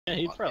Yeah,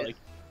 he'd probably.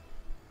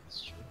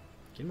 That's true.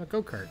 Get him a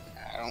go-kart.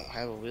 I don't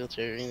have a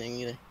wheelchair or anything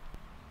either.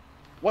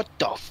 What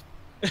the f?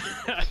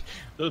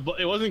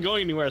 It wasn't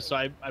going anywhere, so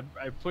I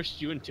pushed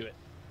you into it.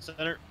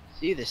 Center.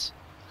 See this?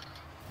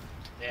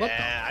 Yeah, What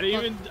the I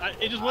didn't even.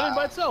 It just went in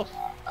by itself.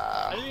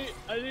 Uh,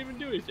 I didn't even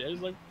do anything. I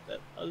just like that.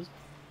 I'll just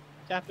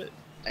tap it.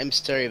 I'm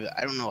sorry, but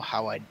I don't know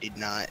how I did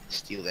not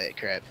steal that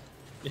crap.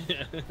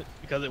 Yeah,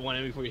 because it went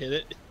in before you hit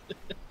it.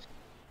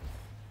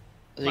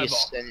 I My think a ball.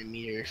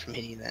 centimeter from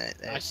hitting that.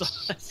 I saw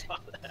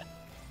that.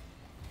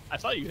 I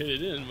thought you hit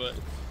it in, but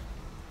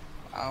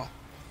Wow.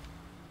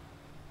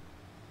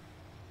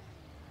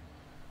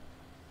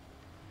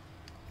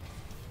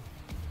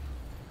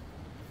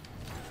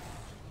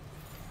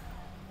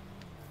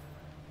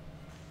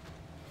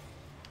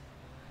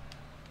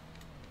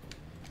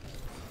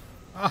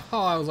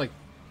 Oh, I was like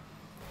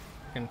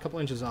a couple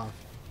inches off.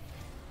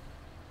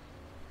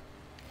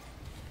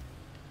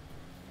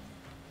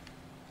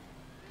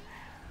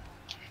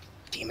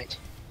 Damn it.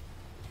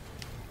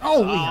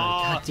 Oh,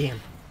 God damn.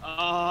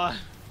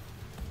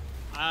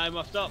 I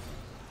muffed up.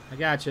 I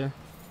gotcha.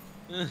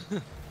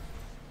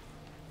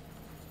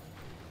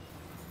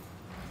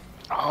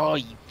 Oh,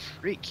 you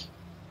freak.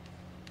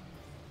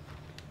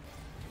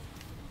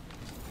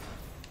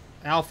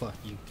 Alpha,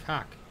 you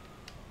cock.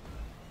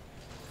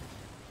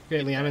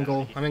 Okay, Lee, I'm in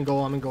goal. I'm in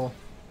goal. I'm in goal.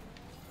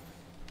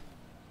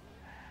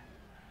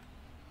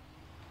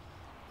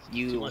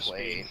 You Too much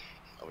way speed.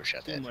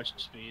 overshot Too that. much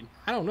speed.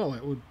 I don't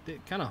know.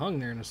 It kind of hung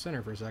there in the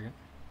center for a second.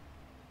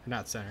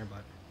 Not center,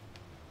 but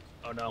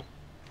Oh no.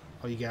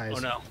 oh, you guys. Oh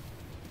no.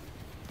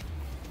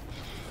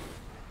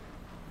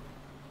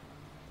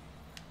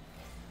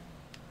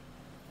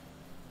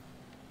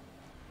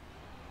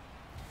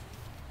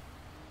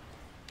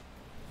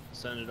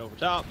 Send it over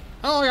top.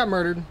 Oh, I got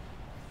murdered.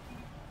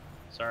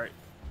 Sorry.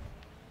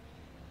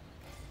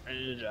 I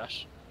need to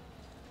Josh.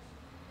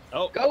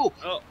 Oh. Go!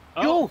 Oh. Go!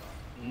 Oh.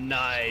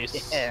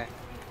 Nice. Yeah.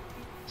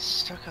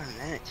 Stuck on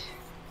that.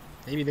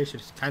 Maybe they should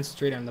just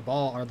concentrate on the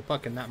ball or the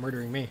puck and not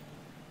murdering me.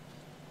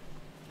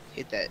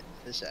 Hit that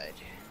to the side.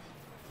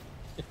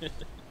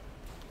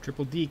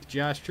 Triple deke,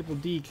 Josh. Triple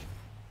deke.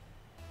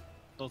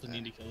 Both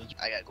need to kill the.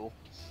 I got goal.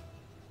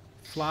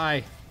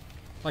 Fly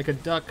like a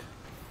duck.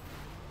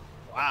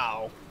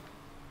 Wow.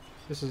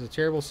 This is a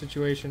terrible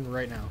situation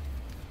right now.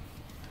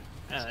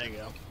 Yeah, there you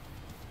go.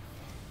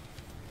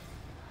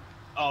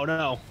 Oh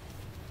no.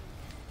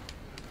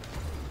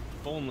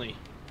 If only.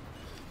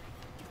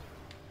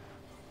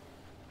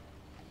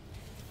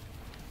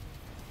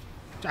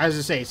 I was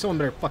to say, someone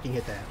better fucking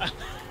hit that.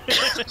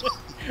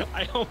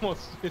 I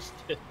almost missed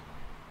it.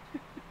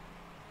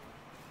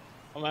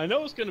 I mean, I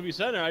know it's gonna be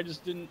center. I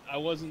just didn't. I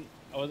wasn't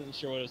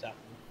sure what was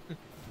happening.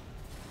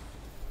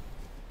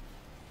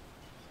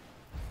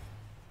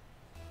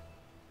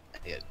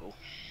 I got goal.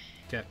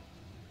 Okay.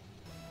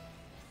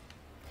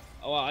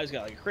 Oh wow, I just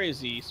got like a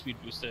crazy speed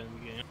boost in the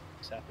beginning.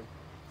 What's happened?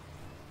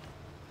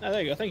 Oh,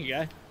 there you go. Thank you,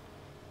 guy.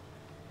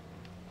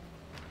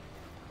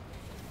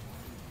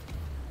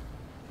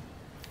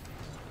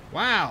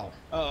 Wow.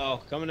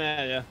 Uh-oh, coming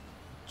at ya.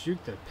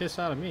 Juke the piss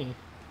out of me.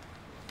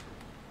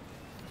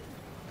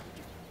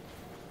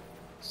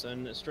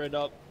 Send it straight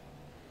up.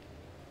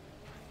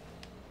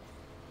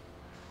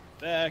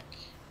 Back.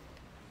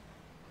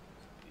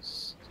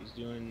 He's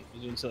doing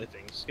silly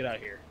things. Get out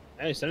of here.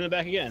 Hey, send it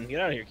back again. Get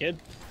out of here, kid.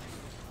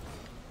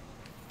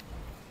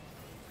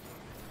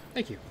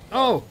 Thank you.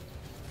 Oh!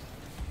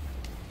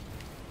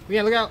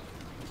 Yeah, look out.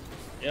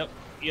 Yep,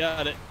 you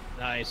got it.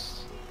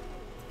 Nice.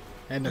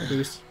 I had no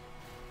boost.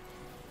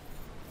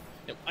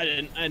 Yep, I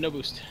didn't. I had no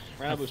boost.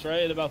 Round boost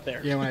right about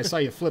there. Yeah, when I saw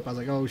you flip, I was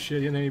like, oh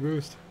shit, you didn't have any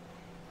boost.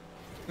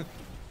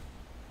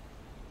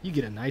 You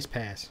get a nice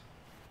pass.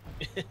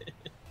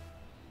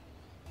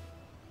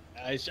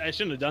 I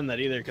shouldn't have done that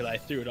either because I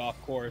threw it off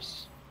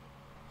course.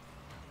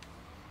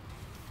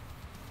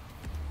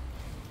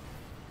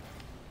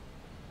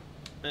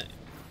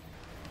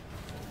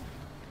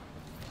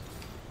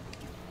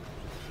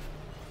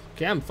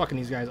 Okay, I'm fucking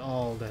these guys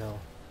all the hell.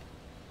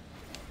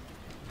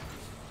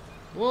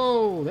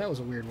 Whoa, that was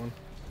a weird one.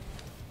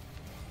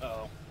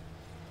 Uh-oh.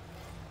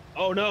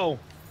 Oh no!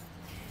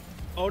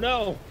 Oh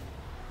no!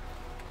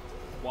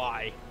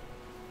 Why?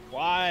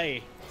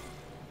 Why?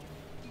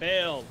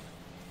 Failed.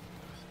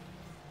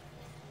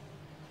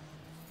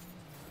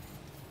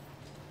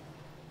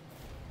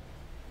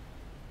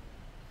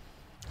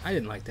 I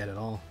didn't like that at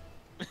all.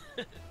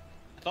 I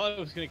thought it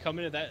was gonna come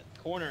into that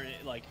corner and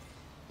it like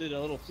did a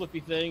little flippy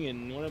thing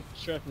and went up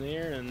straight up in the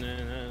air and then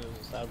it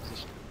was out of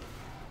position.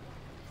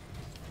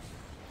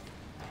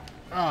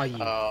 Oh, you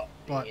Oh,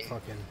 butt man.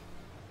 fucking.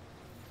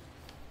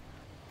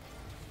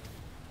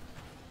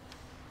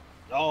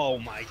 Oh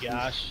my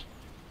gosh.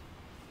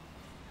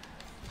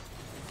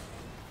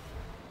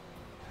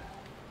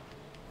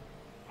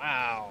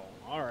 Wow.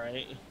 All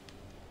right.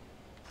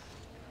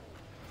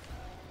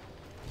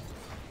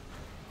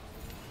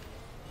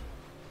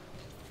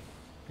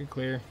 Good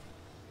clear.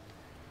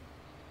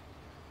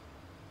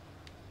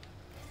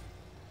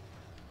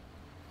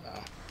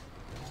 Wow.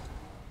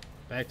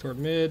 Back toward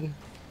mid.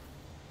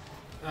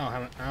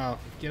 Oh,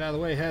 get out of the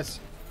way, Hess.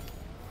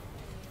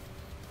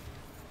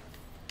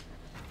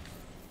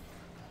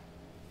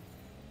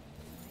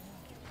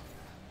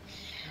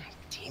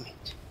 Damn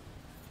it.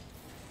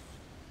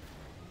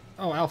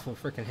 Oh, Alpha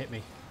freaking hit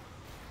me.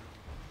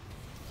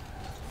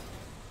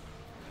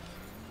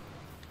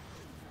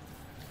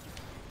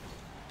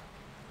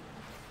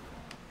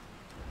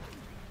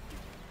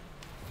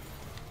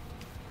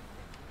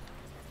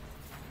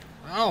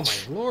 Oh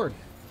my lord.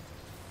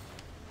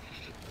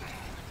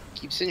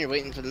 Keep sitting here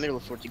waiting for the middle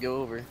for it to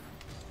go over.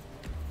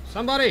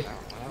 Somebody!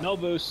 No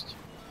boost.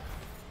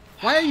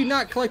 Why are you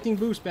not collecting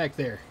boost back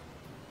there?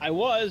 I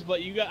was,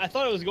 but I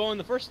thought it was going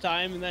the first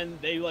time, and then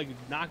they like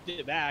knocked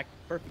it back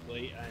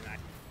perfectly, and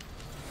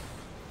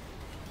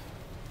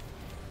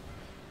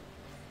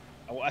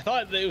I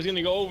thought that it was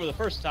gonna go over the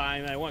first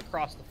time, and I went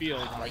across the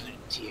field. Oh, you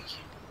dick.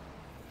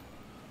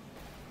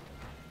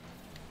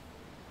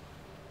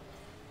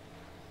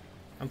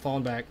 I'm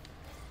falling back.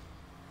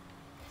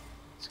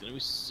 It's gonna be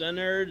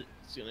centered.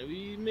 It's gonna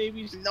be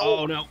maybe. No.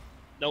 Oh no,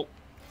 nope.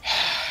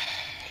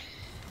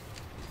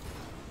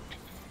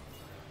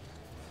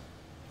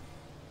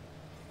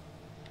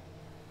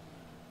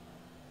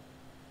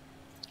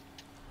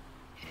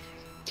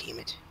 Damn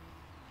it.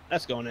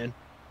 That's going in.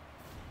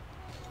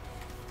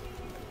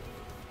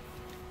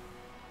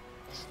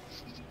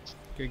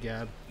 Good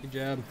job. Good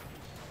job.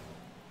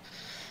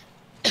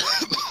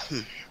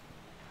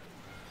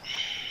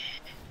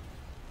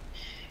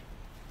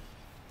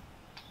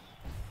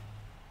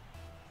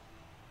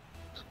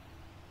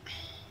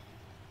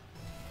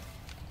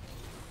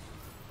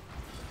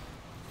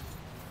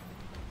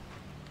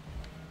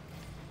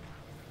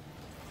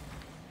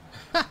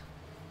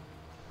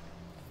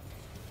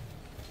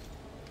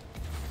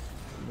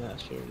 Not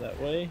sure that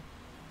way.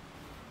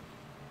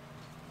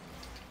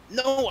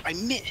 No, I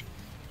missed.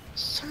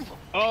 Son of a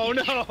Oh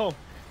bitch. no!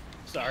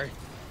 Sorry.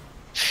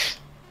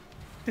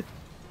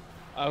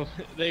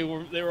 They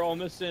were all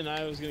missing.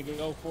 I was gonna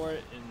go for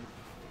it, and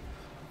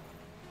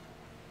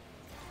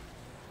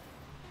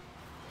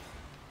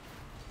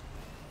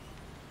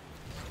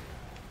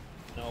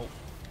no,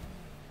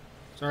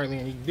 Sorry,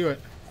 Leon, you can do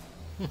it.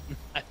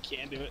 I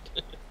can't do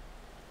it.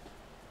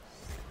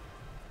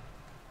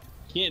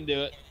 Can't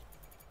do it.